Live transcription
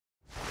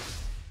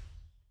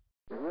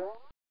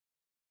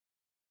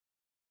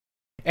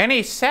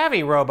Any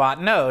savvy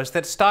robot knows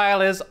that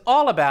style is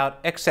all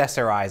about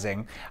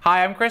accessorizing.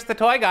 Hi, I'm Chris the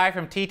Toy Guy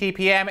from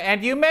TTPM,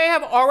 and you may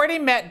have already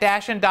met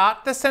Dash and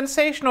Dot, the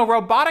sensational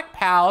robotic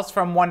pals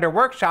from Wonder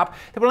Workshop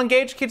that will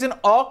engage kids in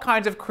all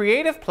kinds of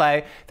creative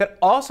play that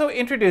also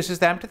introduces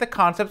them to the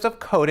concepts of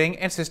coding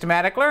and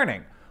systematic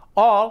learning,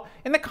 all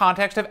in the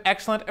context of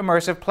excellent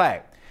immersive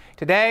play.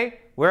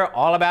 Today, we're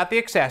all about the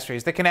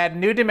accessories that can add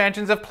new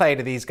dimensions of play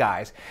to these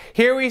guys.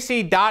 Here we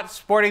see Dot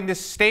sporting this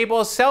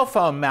stable cell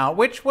phone mount,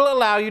 which will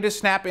allow you to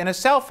snap in a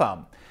cell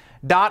phone.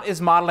 Dot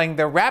is modeling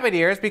the rabbit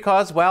ears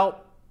because,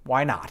 well,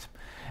 why not?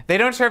 They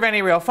don't serve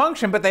any real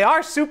function, but they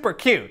are super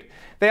cute.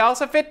 They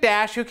also fit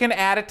Dash, who can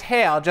add a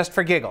tail just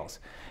for giggles.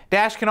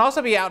 Dash can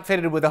also be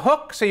outfitted with a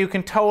hook so you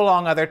can tow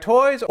along other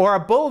toys, or a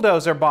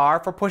bulldozer bar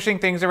for pushing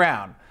things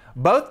around.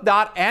 Both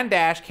Dot and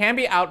Dash can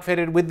be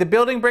outfitted with the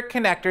building brick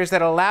connectors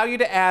that allow you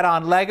to add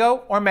on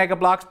Lego or Mega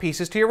Bloks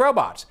pieces to your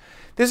robots.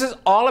 This is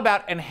all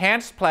about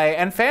enhanced play,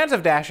 and fans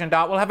of Dash and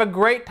Dot will have a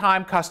great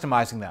time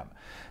customizing them.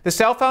 The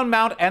cell phone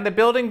mount and the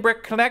building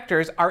brick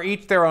connectors are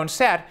each their own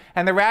set,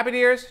 and the rabbit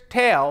ears,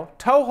 tail,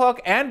 tow hook,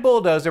 and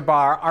bulldozer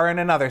bar are in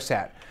another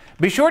set.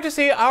 Be sure to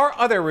see our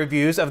other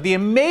reviews of the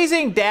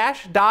amazing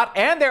Dash, Dot,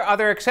 and their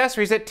other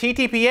accessories at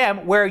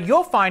TTPM, where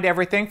you'll find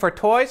everything for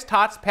toys,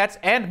 tots, pets,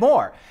 and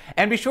more.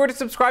 And be sure to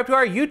subscribe to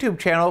our YouTube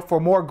channel for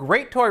more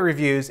great toy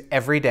reviews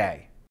every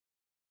day.